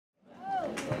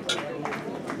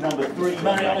Number 3,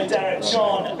 Mariano Derek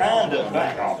John, and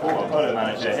back our former photo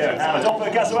manager here at Adolfo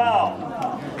Casabal.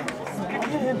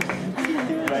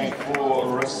 Playing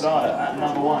for Rosada at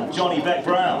number 1, Johnny Beck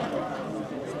Brown.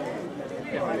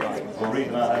 We'll read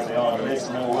them out as they are on the list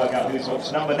and then we'll work out who's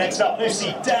which number. Next up,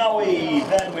 Lucy Dowie.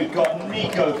 Then we've got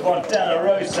Nico Fontana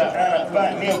Rosa, and at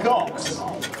back, Neil Cox.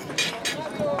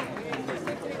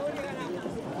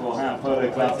 For Ham Polo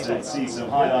Club to see some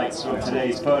highlights from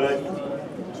today's polo.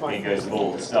 In goes the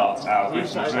ball to start our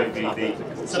Critchley Trophy,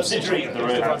 the subsidiary of the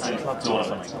Roehampton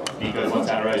tournament. Nico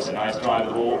Fontana Rosa, nice drive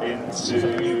the ball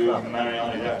into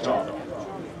Mariano Derek John.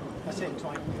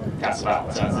 Casabal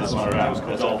turns this one around.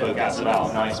 Adolfo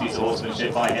Casabal, nice piece of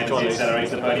horsemanship by him as he accelerates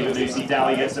the pony, but Lucy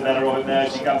Dowie gets the better of it there.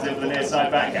 She comes in for the near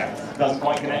side backhand. Doesn't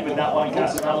quite connect with that one.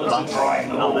 Casabal looks to drive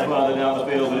the ball further down the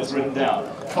field, but it's ridden down.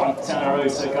 Fontana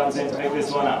Rosa comes in to pick this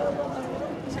one up.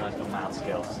 This guy's got mouth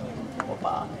skills.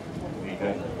 Whoppa.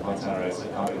 Fontana Rosa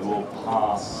can't get the ball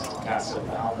past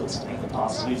Casabal. Looks to make the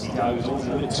pass to Lucy Dowie, who's always a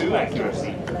little bit too accurate.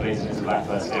 Plays it into the back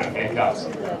first here. Here comes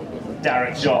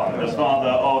Derek John, the father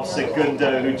of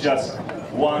Segundo, who just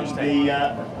won the,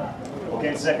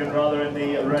 came second rather in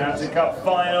the Roehampton Cup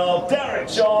final. Derek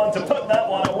John to put that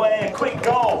one away. A quick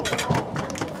goal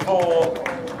for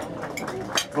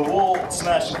the Wall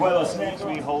Smash Quelos. Next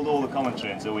we hold all the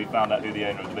commentary until we found out who the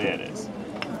owner of the beard is.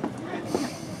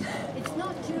 It's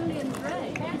not Julian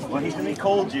Drake. Well, he's going to be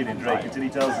called Julian Drake until he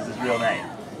tells us his real name.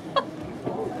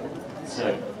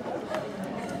 So,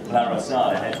 La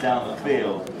Rosada heads down the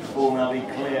field. Ball now being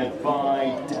cleared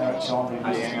by Derek John.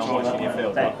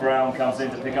 Beck Brown comes in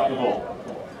to pick up the ball.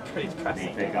 Pretty depressing.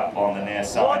 He pick up on the near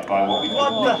side by what we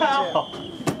What the hell?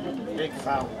 Big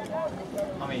foul.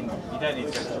 I mean, you don't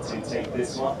need to go to take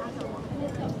this one.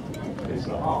 He's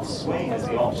got half swing as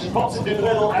the option. Pops it through the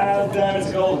middle, and there is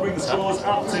a goal to bring the scores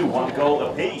up to 1 goal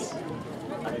apiece.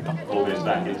 Ball goes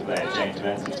back into play, change of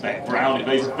ends. Beck Brown, who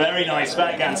plays a very nice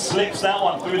backhand, slips that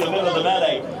one through the middle of the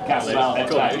melee. Casabal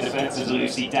heads back in defence as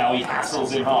Lucy Dowie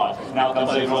hassles him hard. Now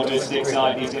comes over onto his stick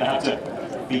side. He's going to have to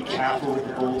be careful with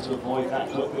the ball to avoid that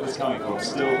hook that was coming from.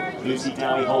 Still, Lucy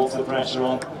Dowie holds the pressure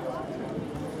on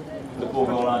the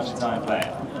 4-goal Argentine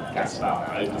player. Casabal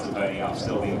now opens the pony up,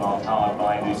 still being marked hard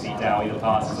by Lucy Dowie. The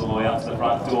pass is all the way up to the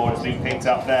front door. It's been picked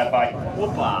up there by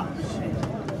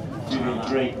Julian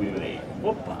Drake, we believe.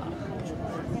 Whoppa.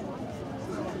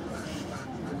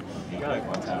 Go.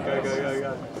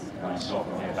 Nice shot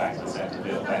from here back to the centre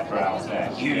field. Beck Brown's there.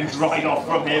 Huge ride-off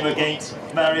from him against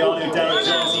Mariano Derek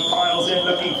John. He piles in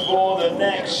looking for the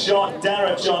next shot.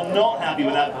 Derek John not happy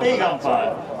with that big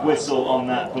umpire whistle on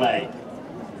that play.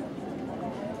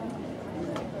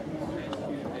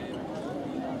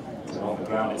 So on the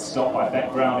ground, it's stopped by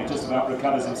Beck Brown. He just about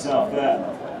recovers himself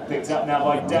there. Picked up now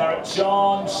by Derek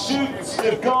John, shoots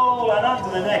the goal, and under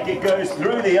the neck it goes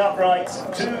through the uprights.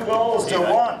 2 goals to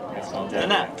 1. It's not dead.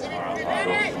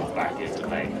 Back into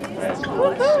play. There's the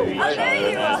ball to each other,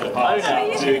 and there's the pass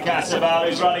up to Casabal,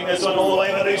 who's running this one all the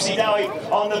way to Lucy Dowie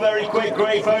on the very quick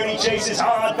grey pony, chases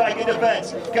hard back in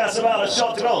defence. Casabal, a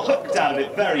shot to goal, hooked out of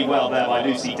it very well there by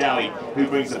Lucy Dowie, who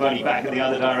brings the pony back in the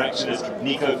other direction as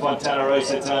Nico Fontana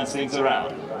Rosa turns things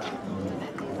around.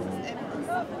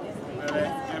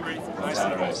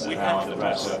 Fontana Rosa now under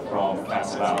pressure from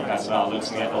Casabal. Casabal looks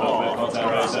to get the hook, but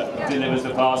Fontana Rosa delivers the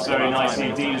pass very nicely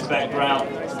indeed as Beck Brown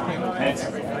heads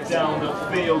down the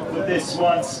field for this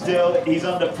one. Still, he's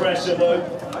under pressure though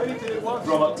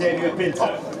from Octavio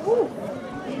Pinto.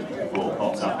 Ball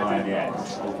pops up behind the end.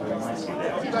 Very nicely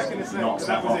there. Knocks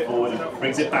that one forward and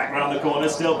brings it back round the corner.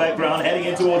 Still Beck Brown heading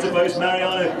in towards the post.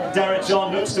 Mariano Derek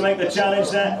John looks to make the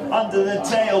challenge there. Under the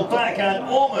tail, backhand,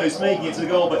 almost making it to the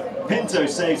goal, but Pinto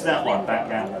saves that one.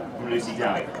 Backhand from Lucy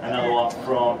Dowie. Another one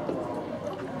from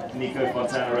Nico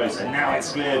Fontana Rosa. Now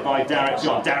it's cleared by Derek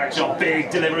John. Derek John, big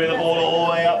delivery of the ball all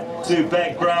the way up to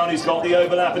Beck Brown, who's got the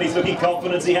overlap and he's looking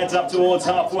confident. He heads up towards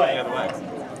halfway.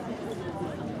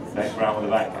 Beck Brown with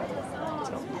the backhand.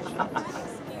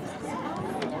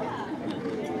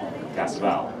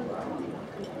 Casabal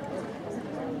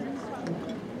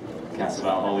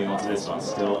holding on to this one,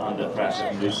 still under pressure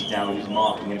from Lucy Dowie, who's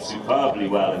marking him superbly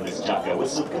well in this Jacko.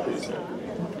 Whistle goes there.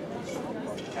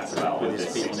 Casabal with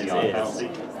this 60-yard penalty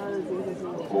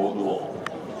for the Wall.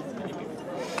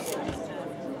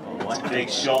 Big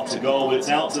shot to goal, but it's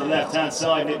out to the left-hand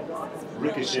side and it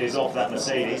ricochets off that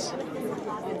Mercedes.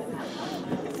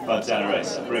 Fontana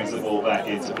Rosa brings the ball back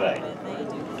into play.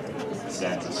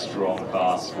 Sends a strong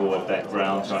pass forward. Beck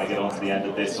Brown trying to get onto the end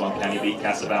of this one. Can he beat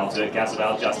Casabal to it?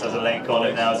 Casabal just has a link on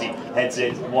it now as he heads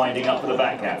in, winding up for the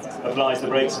backhand. Applies the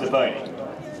brakes to the pony.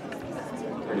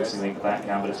 Losing the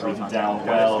backhand, but it's written down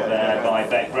well there by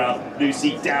Beck Brown.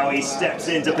 Lucy Dowie steps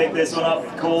in to pick this one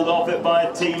up, called off it by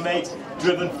a teammate,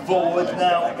 driven forward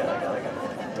now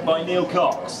by Neil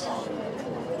Cox.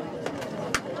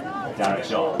 Derek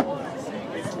John.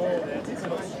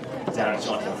 Derek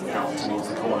John out towards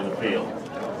the corner of the field.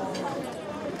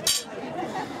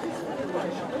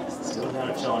 Still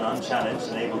Derek John unchallenged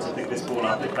and able to pick this ball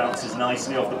up. It bounces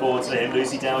nicely off the boards for him.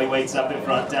 Lucy Dowie waits up in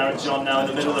front. Derek John now in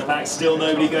the middle of the pack. Still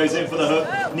nobody goes in for the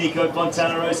hook. Nico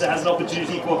Fontanarosa has an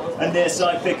opportunity for a near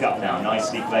side pickup now.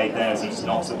 Nicely played there as he just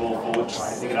knocks the ball forward,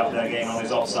 trying to pick it up there again on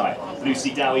his offside.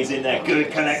 Lucy Dowie's in there.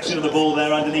 Good connection of the ball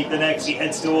there underneath the neck. She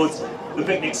heads towards the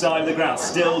picnic side of the ground.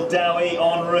 Still Dowie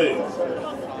en route.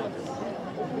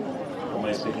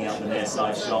 Almost picking up the near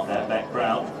side shot there. Beck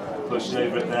Brown. Pushed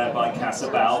over it there by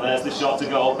Casabal. There's the shot to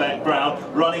goal. Beck Brown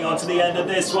running onto the end of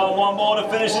this one. One more to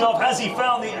finish it off. Has he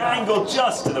found the angle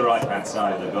just to the right-hand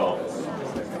side of the goal?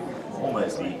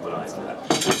 Almost the equaliser there.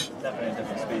 Definitely a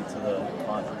different speed to the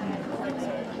final.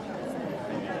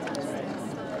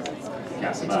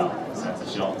 Casabal sends a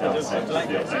shot down the centre of the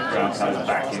field. Beck Brown comes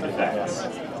back in defence.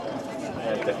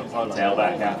 Tail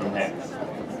backhand from him.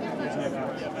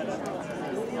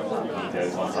 Nico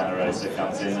Fontanarosa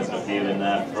comes in. There's an appeal in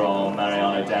there from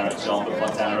Mariano Derek John, but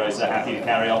Fontanarosa happy to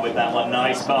carry on with that one.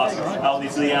 Nice pass out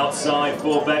to the outside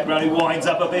for Beck Brown, who winds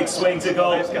up a big swing to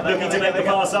goal. Looking to make the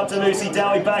pass up to Lucy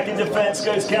Dowie. Back in defence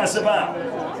goes Casabal.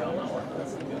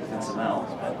 Casabal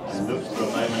looked for a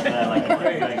moment there like he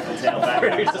might be going for the tail back.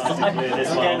 Trying to clear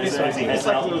this one on his own as he heads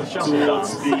out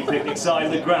towards the picnic side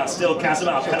of the ground. Still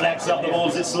Casabal collects up the ball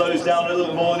as it slows down a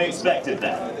little more than expected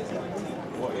there.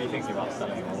 What are you thinking about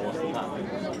selling more than that?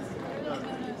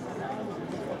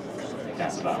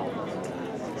 Casabal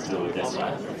still with this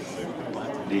one.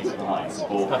 Leads it behind.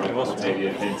 Support from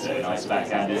Octavio Pinto. Nice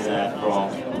backhand in there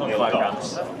from Neil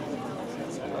Cox.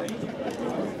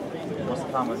 What's the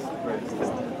plan with Bruce?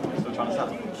 Still trying to sell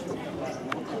it?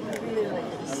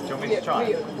 Do you want me to try?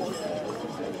 If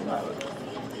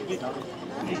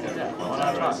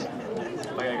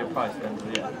I get a good price at the end of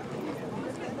the year.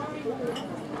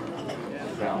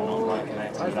 Brown not quite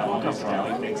connected with that one just now.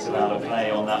 He thinks about a play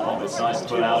on that one, but decides to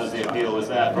pull out as the appeal was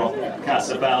there from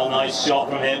Casabal. Nice shot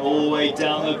from him all the way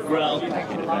down the ground. Back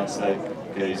in defence though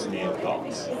goes Neil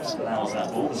Cox. Just allows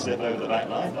that ball to slip over the back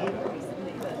line.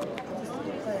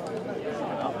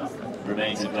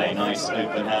 Remains in play. Nice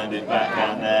open-handed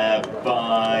backhand there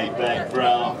by Beck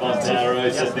Brown.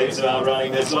 Fontanarosa thinks about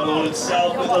running this one all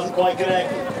himself, but doesn't quite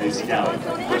connect. Lucy Dowie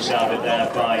push out it there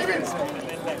by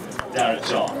Derek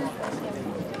John.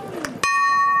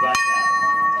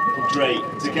 Drake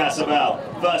to Casabal.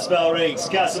 First bell rings.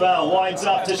 Casabal winds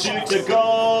up to shoot to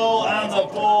goal, and the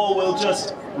ball will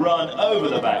just run over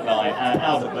the back line and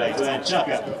out of play to then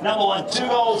Chucker. Number one,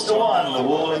 2-1. The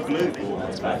wall and glue.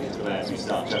 It's back into play as we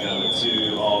start chucking over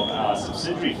two of our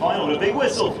subsidiary final. With a big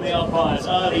whistle from the umpires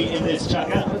early in this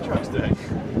chucker.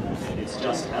 It's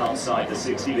just outside the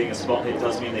 60, being a spot hit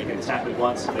does mean they can tap it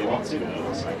once if they want to, and it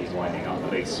looks like he's winding up the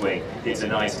big swing. It's a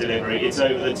nice delivery, it's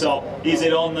over the top. Is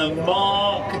it on the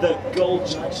mark? The goal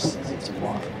judge says it's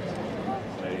wide.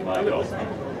 Maybe by goal.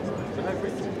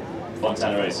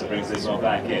 Fontanarosa brings this one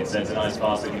back in, sends a nice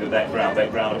pass looking for Beck Brown.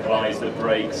 Beck Brown applies the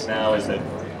brakes now as the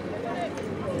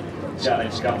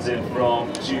challenge comes in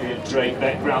from Julian Drake.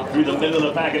 Beck Brown through the middle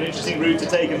of the pack, an interesting route to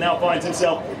take, and now finds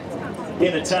himself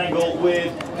in a tangle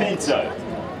with Pinto.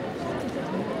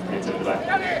 Pinto to the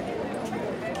back.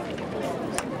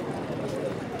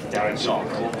 Darren John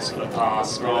calls for the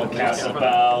pass from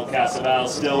Casabal. Casabal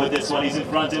still with this one. He's in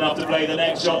front enough to play the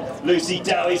next shot. Lucy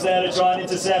Dowie's there to try and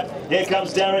intercept. Here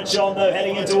comes Darren John though,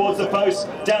 heading in towards the post.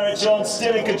 Darren John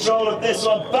still in control of this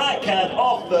one. Backhand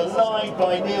off the line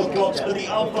by Neil Cox, but the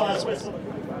umpire's whistle.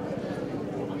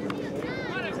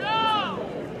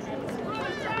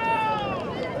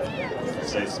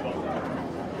 Safe spot.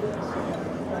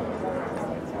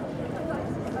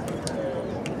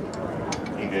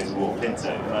 Goes to walk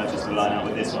Pinto, emerges to line up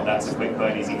with this one. That's a quick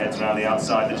bone as he heads around the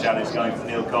outside. The challenge going from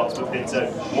Neil Cox, but Pinto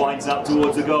winds up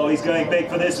towards the goal. He's going big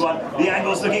for this one. The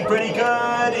angle's looking pretty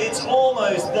good. It's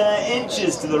almost there,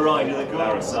 inches to the right of the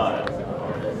goal.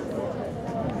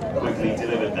 Quickly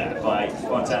delivered there by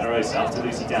Fontanarosa up to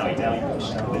Lucy Dowie. Dowie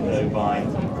pushed out window by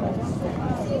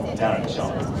Darren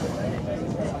John.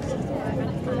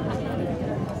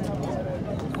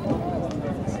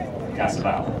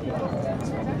 Casabal.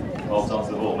 Holds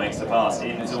onto the ball, makes the pass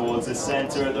in towards the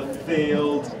centre of the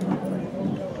field.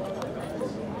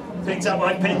 Picked up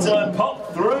by Pinto and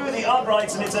popped through the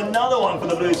uprights, and it's another one for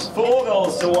the Blues. 4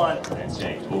 goals to 1.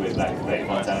 Exchange, always back to play.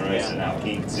 Fontana Rosa now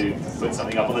keen to put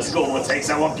something up on the scoreboard. Takes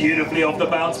that one beautifully off the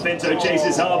bounce. Pinto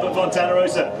chases hard, but Fontana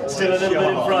Rosa still a little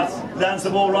bit in front. Lands the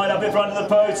ball right up in front of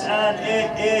the post, and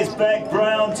it is Beck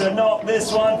Brown to knock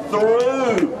this one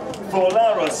through for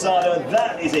La Rosada.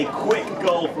 That is a quick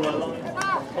goal from a line.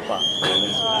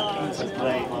 To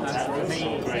play Fontana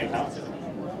Rosa. Great penalty.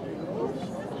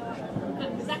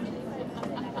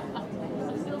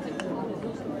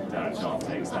 John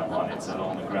takes that one, it's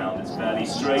along the ground, it's fairly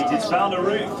straight, it's found a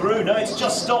route through, no, it's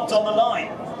just stopped on the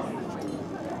line.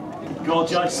 Goal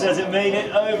judge says it made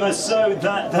it over, so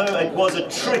that, though it was a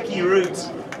tricky route,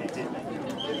 it did make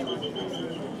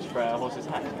it. Spray our horse's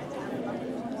hat.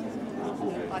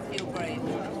 I feel brave.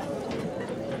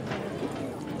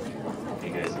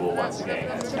 Here goes the ball once again,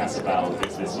 and Casabal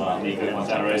picks this one up. Nico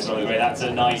Fontana Rosa on the grid. That's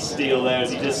a nice steal there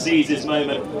as he just sees his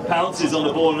moment, pounces on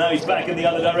the ball, and now he's back in the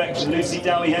other direction. Lucy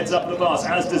Dowie heads up the pass,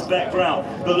 as does Beck Brown.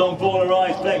 The long ball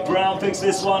arrives, Beck Brown picks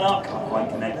this one up. Can't quite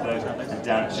connect though, and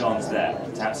Darren John's there.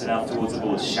 Taps it out towards the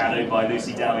ball, shadowed by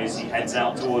Lucy Dowie as he heads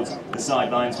out towards the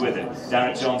sidelines with it.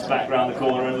 Darren John's back round the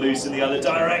corner and loose in the other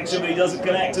direction, but he doesn't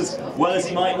connect as well as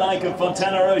he might like, and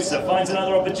Fontana Rosa finds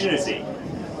another opportunity.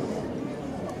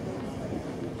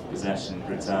 Possession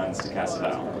returns to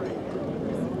Casabal.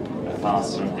 A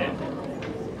pass from him.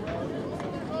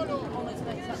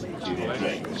 Julian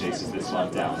Drake chases this one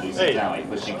down. Lucy Dowie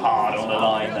pushing hard on the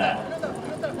line there.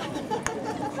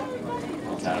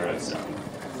 Fontana Rosa.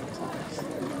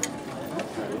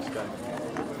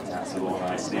 Taps the ball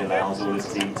nicely, allows all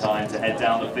his team time to head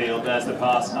down the field. There's the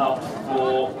pass up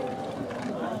for...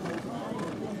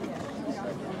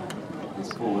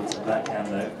 It's forward to backhand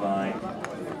though by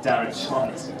Darren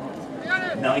Schott.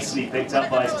 Nicely picked up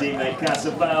by his teammate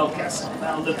Casabal.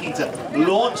 Casabal looking to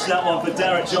launch that one for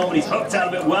Darren John, but he's hooked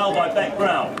out of it well by Beck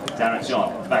Brown. Darren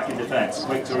John back in defence,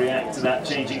 quick to react to that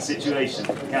changing situation.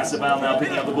 Casabal now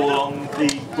picking up the ball on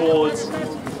the boards.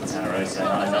 Fontana Rosa,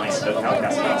 a nice look how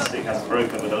Casabal's stick has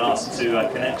broken with the last 2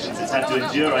 connections it's had to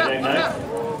endure, I don't know.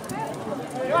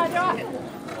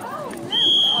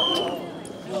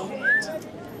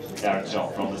 Darren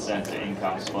John from the centre, in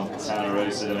comes Fontana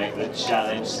Rosa to make the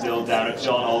challenge. Still Darren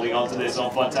John holding on to this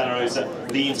on Fontana Rosa.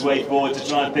 Leans way forward to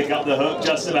try and pick up the hook,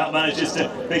 just about manages to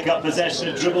pick up possession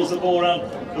and dribbles the ball around.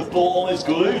 The ball almost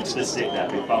glued to the stick there.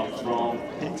 Big bump from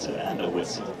Pinto and a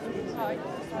whistle.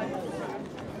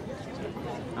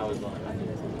 How was that?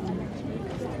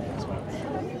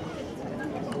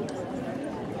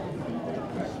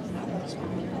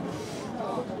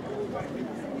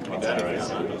 Fontana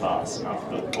Rosa with the pass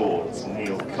up the boards.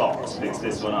 Neil Cox picks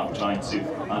this one up, trying to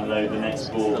unload the next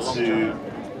ball to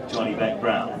Johnny Beck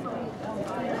Brown.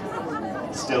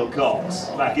 Still Cox,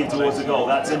 back in towards the goal.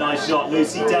 That's a nice shot.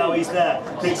 Lucy Dowie's there,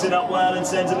 picks it up well and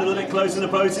sends it a little bit closer to the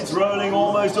post. It's rolling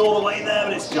almost all the way there,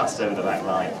 but it's just over the back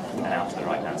line and out to the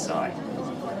right-hand side.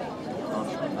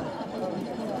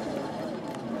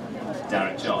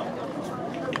 Darren John.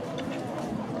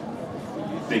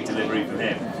 Big delivery from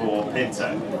him for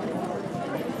Pinto.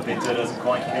 Pinto doesn't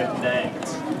quite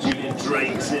connect. Julian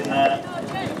Drake's in there.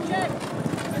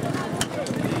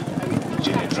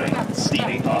 Julian Drake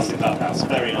steaming past the clubhouse.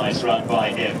 Very nice run by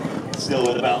him. Still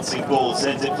with the bouncing ball,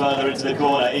 sends it further into the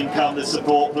corner. In come the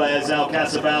support players. Now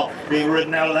Casabal being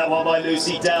ridden out of that one by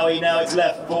Lucy Dowie. Now it's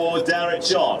left for Darren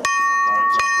John. Darren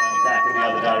John turning back in the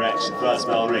other direction. First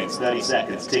bell rings, 30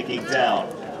 seconds, ticking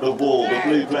down. The wall, the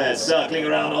blue players circling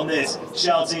around on this,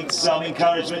 shouting some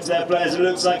encouragement to their players. It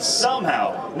looks like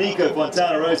somehow Nico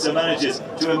Fontana Rosa manages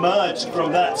to emerge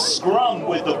from that scrum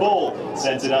with the ball.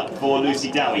 Sends it up for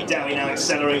Lucy Dowie. Dowie now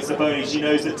accelerates the pony. She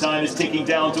knows that time is ticking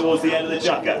down towards the end of the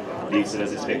chukker. Leaves it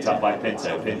as it's picked up by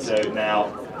Pinto. Pinto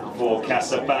now for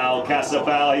Casabal.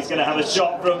 Casabal, he's going to have a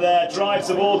shot from there. Drives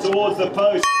the ball towards the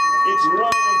post. It's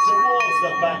rolling towards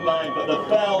the back line, but the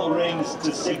bell rings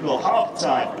to signal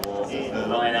half-time. In the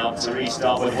line out to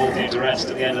restart with 14 to rest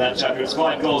at the end of that chukker. It's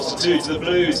 5 goals to 2 to the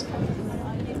Blues.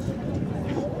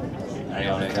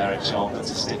 Ayano Darren John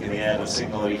puts a stick in the air to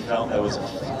signal that he felt there was a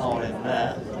foul in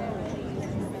there.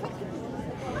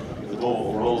 The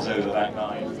ball rolls over the back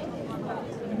line.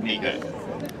 Nico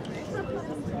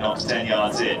knocks 10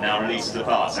 yards in, now releases the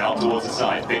pass out towards the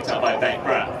side, picked up by Beck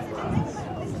Brown.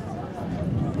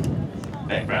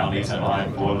 Beck Brown leaves it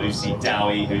behind for Lucy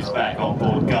Dowie, who's back on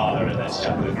board Gala in this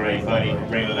chuck with a grey pony from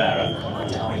Primavera.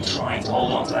 Dowie trying to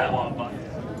hold on to that one, but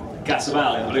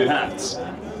Casabal in the blue hats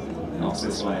knocks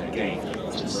this one in again.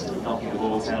 just knocking the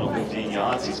ball 10 or 15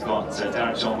 yards. He's got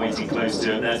Derek John waiting close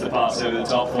to him. There's the pass over the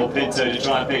top for Pinto to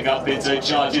try and pick up. Pinto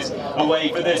charges away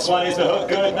for this one. Is the hook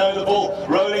good? No, the ball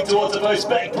rolling towards the post.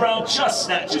 Beck Brown just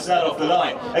snatches that off the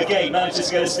line. Again, manages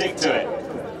to get a stick to it.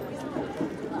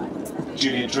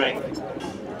 Julian Drake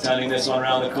turning this one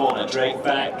around the corner. Drake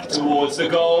back towards the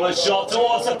goal, a shot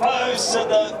towards the post, and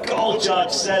the goal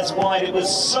judge says wide. It was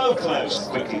so close.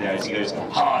 Quickly there as he goes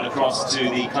hard across to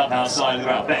the clubhouse side of the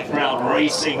ground. Beck Brown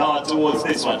racing hard towards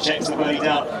this one, checks the body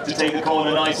down to take the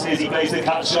corner nicely as he plays the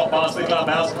cut shot past the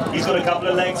clubhouse. He's got a couple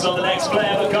of legs on the next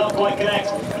player but can't quite connect.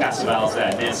 Casaval's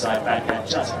there, near side backhand,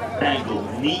 just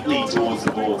angled neatly towards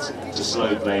the boards to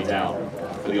slow play down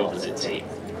for the opposite team.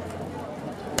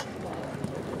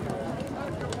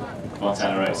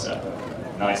 Fontana Rosa,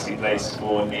 nicely placed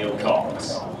for Neil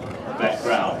Cox. Beck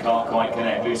Brown can't quite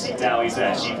connect. Lucy Dowie's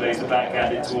there. She plays the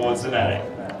backhanded towards the melee.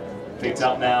 Picked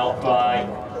up now by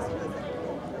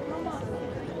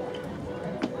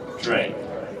Drake.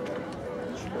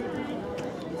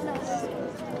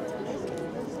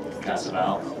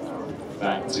 Casaval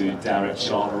back to Derek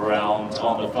John round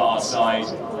on the far side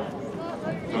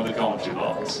from the commentary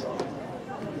box.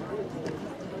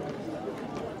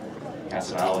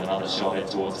 Casaval with another shot in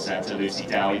towards the centre. Lucy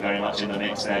Dowie very much in the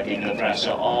mix there, keeping the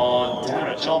pressure on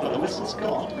Derek John, but the whistle's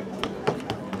gone.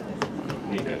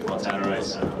 Nico Fontana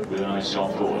Rosa with a nice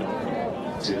shot forward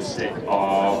to the stick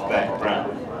of Beck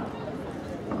Brown.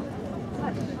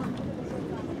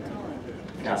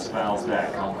 Casaval's there,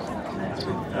 can't connect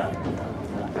with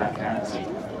that backhand as he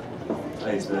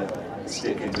plays the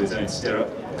stick into his own stirrup.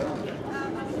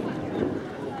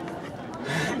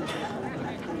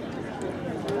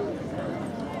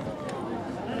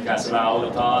 Casaval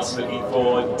the pass, looking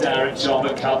for Derek John,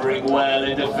 but covering well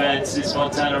in defence is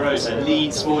Fontana Rosa.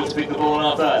 Leans forward to pick the ball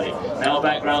up early. Now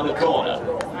back round the corner.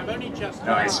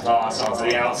 Nice pass onto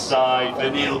the outside for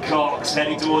Neil Cox,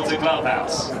 heading towards the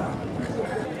clubhouse.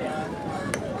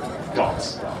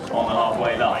 Cox on the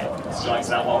halfway line, strikes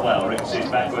that one well, ricochets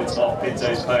backwards off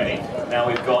Pinto's pony. Now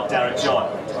we've got Derek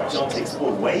John. Derek John takes the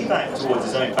ball way back towards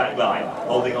his own back line,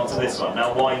 holding on to this one.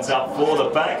 Now winds up for the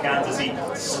backhand as he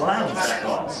slams that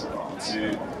cross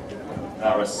to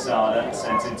Arasada,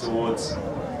 sent in towards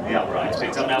the upright.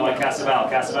 Picked up now by Casaval.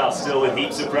 Casaval still with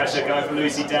heaps of pressure going for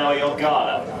Lucy Dowie on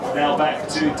Gala. Now back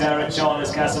to Derek John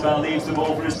as Casaval leaves the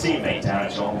ball for his teammate.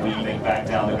 Derek John weaving back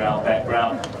down the ground. Beck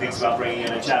Brown thinks about bringing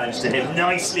in a challenge to him.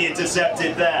 Nicely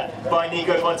intercepted there by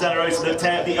Nico Fontana Rosa.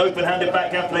 The open-handed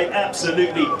backhand play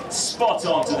absolutely spot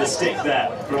on to the stick there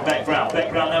from Beck Brown.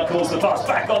 Beck Brown now calls the pass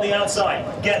back on the outside.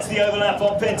 Gets the overlap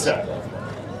on Pinto.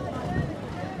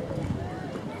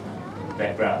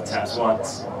 Beck Brown taps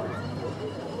once.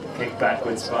 Kick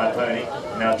backwards by a pony.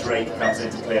 Now Drake comes in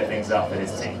to clear things up for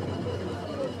his team.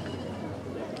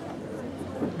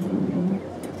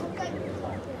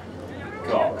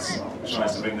 Cox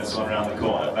tries to bring this one around the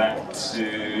corner. Back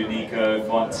to Nico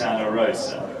Fontana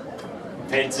Rosa.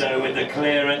 Pinto with the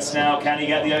clearance now. Can he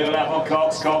get the overlap on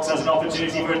Cox? Cox has an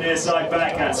opportunity for a near side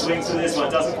backhand. Swings for this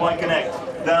one, doesn't quite connect.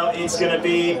 Now it's going to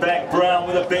be Beck Brown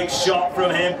with a big shot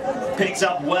from him. Picked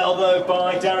up well though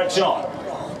by Derek John.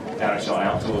 Derek John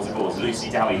out towards the balls.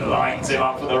 Lucy Dowie lines him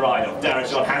up for the ride-off. Derek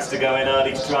John has to go in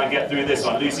early to try and get through this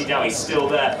one. Lucy Dowie still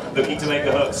there, looking to make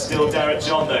the hook. Still Derek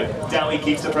John though. Dowie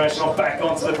keeps the pressure on, back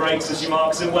onto the brakes as she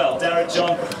marks him well. Derek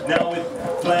John now with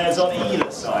players on either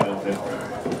side of him.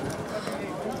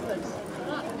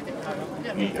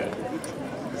 Nico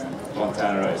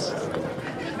Fontana Rosa.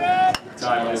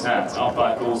 Time on his hands.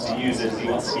 Umpire calls to use it as he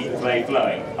wants to keep the play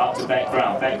flowing. Up to Beck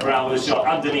Brown. Beck Brown with a shot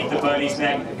underneath the pony's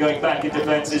neck. Going back in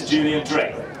defence is Julian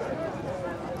Drake.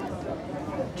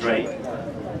 Drake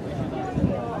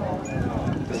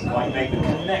doesn't quite make the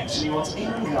connection. He wants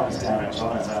in comes Derek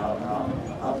John as our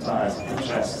umpire's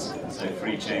interest. So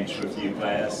free change for a few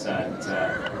players, and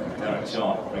Derek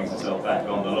John brings himself back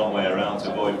on the long way around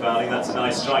to avoid fouling. That's a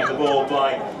nice strike the ball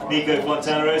by Nico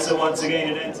Fontana Rosa. Once again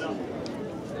it ends up.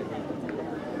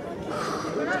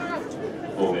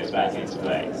 Ball goes back into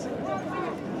play.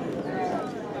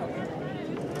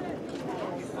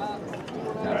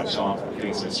 Derek John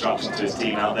giving some instruction to his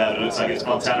team out there. It looks like it's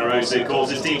Fontana Rosa who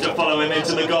calls his team to follow him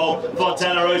into the goal.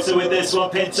 Fontana Rosa with this one.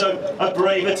 Pinto, a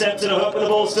brave attempt at a hook with the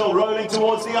ball still rolling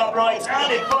towards the upright,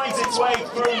 and it finds its way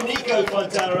through Nico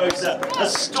Fontana Rosa. A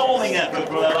storming effort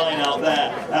from the line out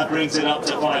there and brings it up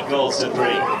to 5 goals to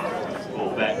 3.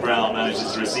 Beck Brown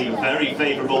manages to receive a very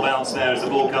favourable bounce there as the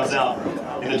ball comes out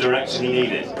in the direction he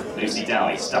needed. Lucy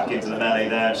Dowie stuck into the melee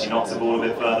there and she knocks the ball a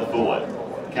bit further forward.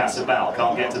 Casaval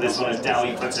can't get to this one as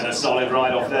Dowie puts in a solid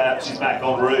ride off there. She's back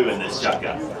on Rue in this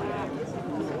chucker.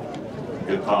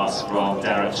 Good pass from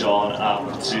Darren John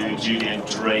up to Julian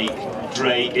Drake.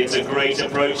 Drake, it's a great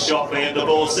approach shot for him. The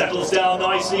ball settles down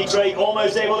nicely. Drake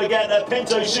almost able to get there.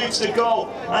 Pinto shoots to goal,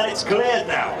 and it's cleared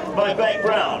now by Beck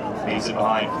Brown. Leaves it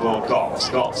behind for Cox.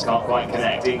 Cox can't quite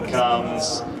connect. In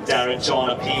comes Darren John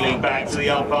appealing back to the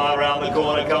umpire. Around the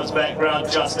corner comes Beck Brown,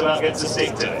 just about gets a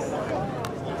stick to it.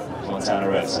 Fontana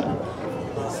Rosa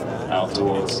out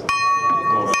towards the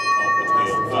corner of the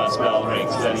field. First bell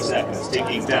rings, 30 seconds,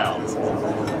 ticking down.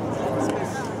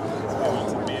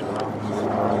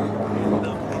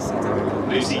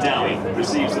 Lucy Dowie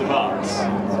receives the pass.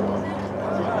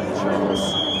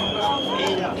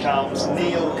 In comes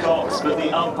Neil Cox, but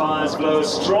the umpires blow a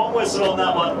strong whistle on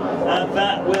that one, and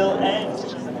that will end.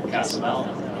 Casamel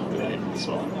with this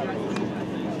one.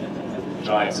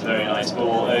 Drives a very nice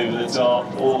ball over the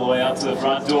top, all the way up to the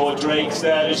front door. Drake's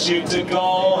there to shoot to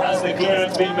goal. Has the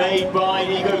clearance been made by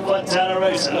Nico Fontana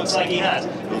Rosa? Looks like he has.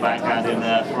 The backhand in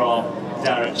there from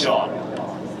Darren John.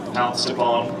 Pounced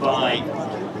upon by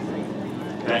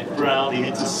Beck Brown. The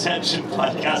interception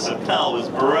by Casamel was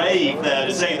brave there,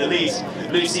 to say the least.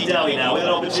 Lucy Dowie now with an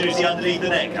opportunity underneath the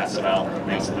net. Casamel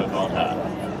makes a look on her.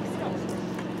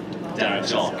 Darren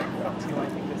John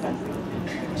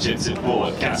chips it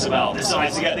forward. Casamel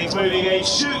decides to get things moving again.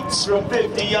 Shoots from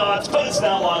 50 yards, puts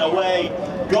that one away.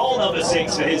 Goal number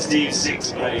 6 for his team.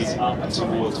 6 plays up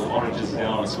towards Oranges there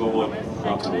on the scoreboard,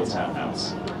 up towards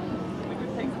Townhouse.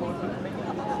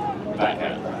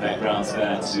 Backhand. Beck Brown's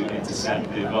there to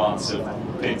intercept the advance of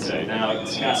Pinto. Now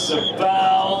it's Casamel,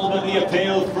 but the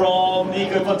appeal from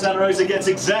Nico Fontana Rosa gets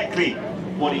exactly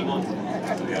what he wanted.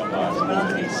 The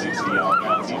umpires 60-yard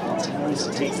penalty. Fontana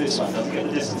Rosa takes this one, doesn't get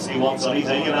the distance he wants on. He's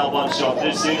only allowed one shot.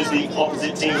 As soon as the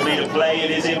opposite team has made a play,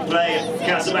 it is in play. And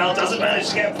Casamel doesn't manage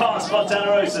to get past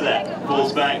Fontana Rosa there.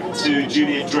 Falls back to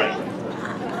Julian Drake.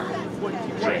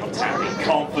 Drake tapping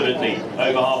confidently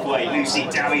over halfway. Lucy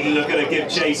Dowie, look at her give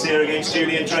chase here against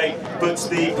Julian Drake. Puts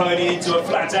the pony into a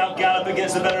flat-out gallop and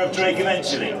gets the better of Drake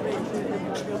eventually.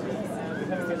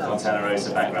 Fontana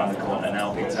Rosa back round the corner,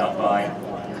 now picked up by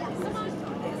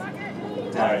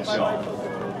Darren John.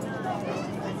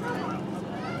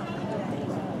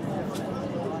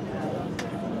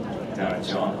 Darren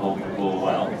John holding the ball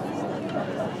well.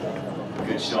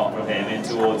 Good shot from him in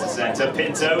towards the centre.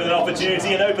 Pinto with an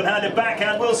opportunity, an open-handed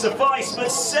backhand will suffice, but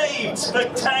saved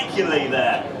spectacularly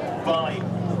there by...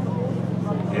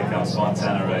 Here comes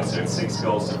Fontana Rosa at 6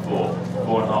 goals to 4.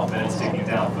 4.5 minutes ticking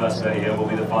down. First bell here will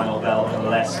be the final bell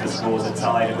unless the scores are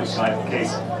tied, in which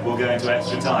case we'll go into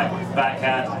extra time.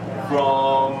 Backhand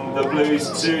from the Blues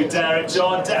to Darren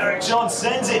John. Darren John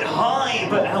sends it high,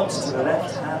 but out to the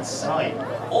left-hand side.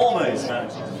 Almost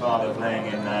managing to father playing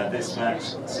in this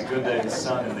match. Segundo, his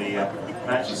son, in the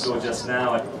match you saw just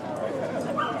now.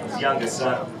 And his younger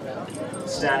son,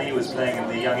 Stanley, was playing in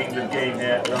the Young England game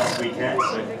here last weekend.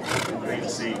 So great to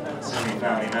see so many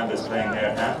family members playing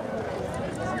here now.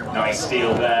 Nice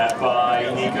steal there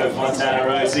by Nico Fontana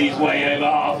Rosa. He's way over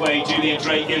halfway. Julian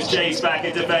Drake gives chase back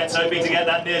in defence, hoping to get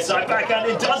that near side backhand.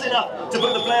 It does enough to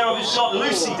put the player off his shot.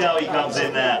 Lucy Dowie comes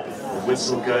in there. The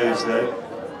whistle goes though.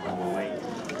 And we'll wait.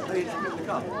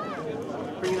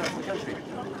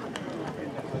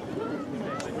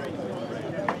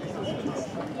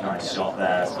 Nice shot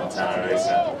there, Fontana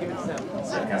Rosa.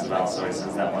 So Casamel, sorry,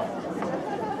 sends that one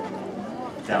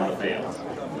down the field.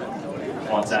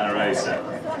 Fontana Rosa.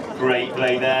 Great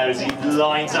play there as he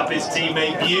lines up his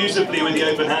teammate beautifully with the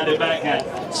open-handed backhand.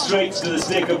 Straight to the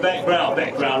stick of Beck Brown.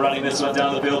 Beck Brown running this one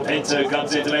down the field. Pinto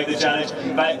comes in to make the challenge.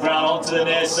 Beck Brown onto the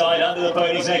near side, under the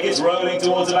pony's neck. It's rolling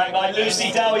towards the back line.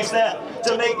 Lucy Dowie's there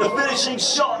to make the finishing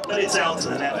shot, but it's out to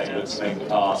the net. Looks to make the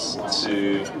pass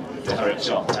to Derek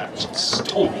John.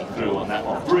 Storming through on that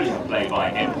one. Brilliant play by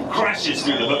him. Crashes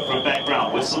through the hook from Beck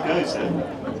Brown. Whistle goes then.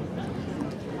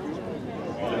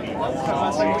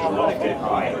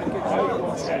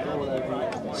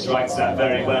 Strikes that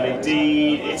very well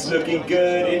indeed. It's looking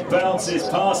good. It bounces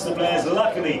past the players.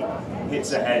 Luckily,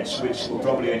 hits a hedge, which will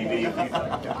probably only be. I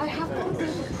have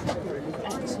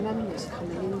got members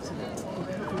coming into it who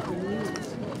haven't been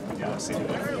used. Yeah, I've seen it.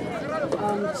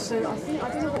 So I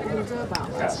don't know what we're going to do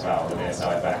about that. Casamel, the near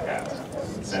side backhand.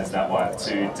 Sends that one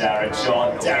to Darren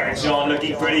John. Darren John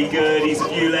looking pretty good. He's a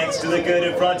few lengths to the good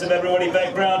in front of everybody.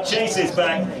 Beck Brown chases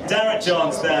back. Darren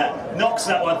John's there. Knocks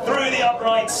that one through the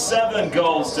upright. 7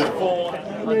 goals to 4.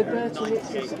 No, Bertie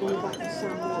Richards going back to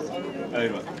Sam.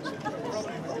 Anyway,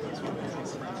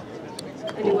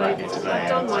 I've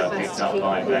done my best to keep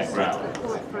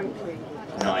quite frankly.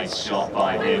 Nice shot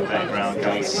by him, background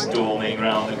going storming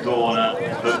round the corner,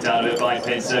 hooked out of it by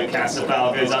Pinto.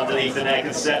 Casabal goes underneath the neck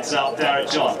and sets up Derek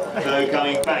John. Though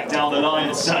coming back down the line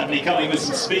and certainly coming with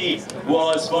some speed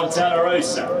was Fontana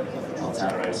Rosa.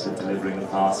 Fontana Rosa delivering the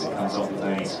pass, it comes off the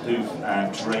pony's hoof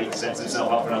and Drake sets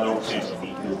himself up for another opportunity.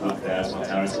 Neat little hook there as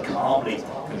Fontana Rosa calmly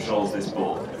controls this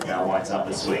ball. Now whites up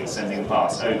the swing, sending the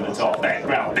pass over the top,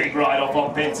 background, big ride off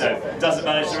on Pinto. Doesn't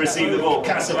manage to receive the ball,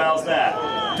 Casabal's there.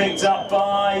 Picked up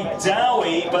by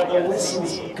Dowie, but the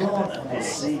whistle's gone, and we'll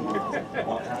see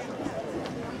what happens.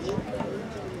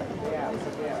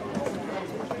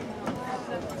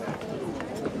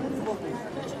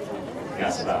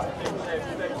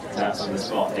 Casabal taps on the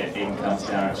spot here, in comes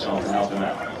Derek John to help him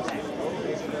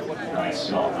out. Nice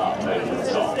shot up over the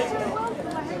top.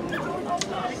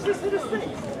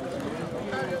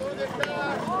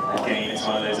 Again, it's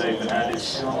one of those open-handed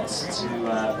shots to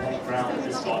background at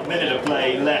this spot. A minute of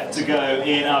play left to go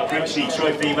in our Critchley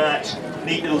Trophy match.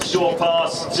 Neat little short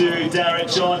pass to Derek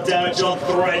John. Derek John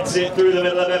threads it through the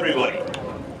middle of everybody.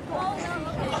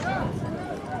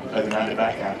 Open-handed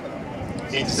backhand.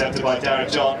 Intercepted by Derek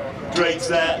John. Drake's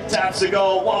there, taps a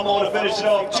goal, one more to finish it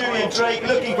off. Julian Drake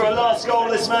looking for a last goal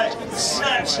of this match.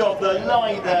 Snatched off the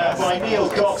line there by Neil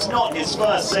Cox, not his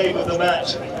first save of the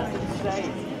match.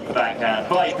 The backhand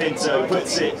by Pinto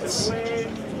puts it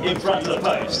in front of the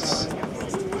posts.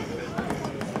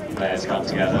 Players come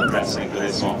together, wrestling for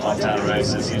this one. Fontana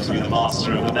Rosa seems to be the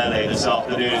master of the melee this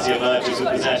afternoon as he emerges with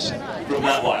possession from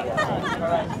that one.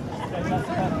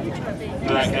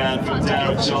 Backhand from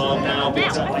Derek John, now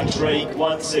picked up by Drake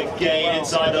once again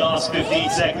inside the last 15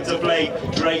 seconds of play.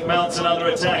 Drake mounts another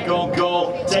attack on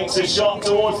goal, takes a shot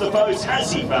towards the post.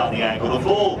 Has he found the angle? The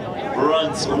ball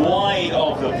runs wide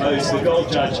of the post. The goal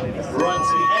judge runs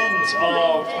to the end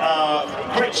of our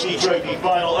Critchley Trophy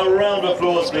final. A round of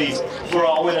applause, please, for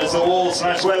our winners, the Wolves /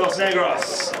 Huevos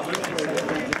Negros.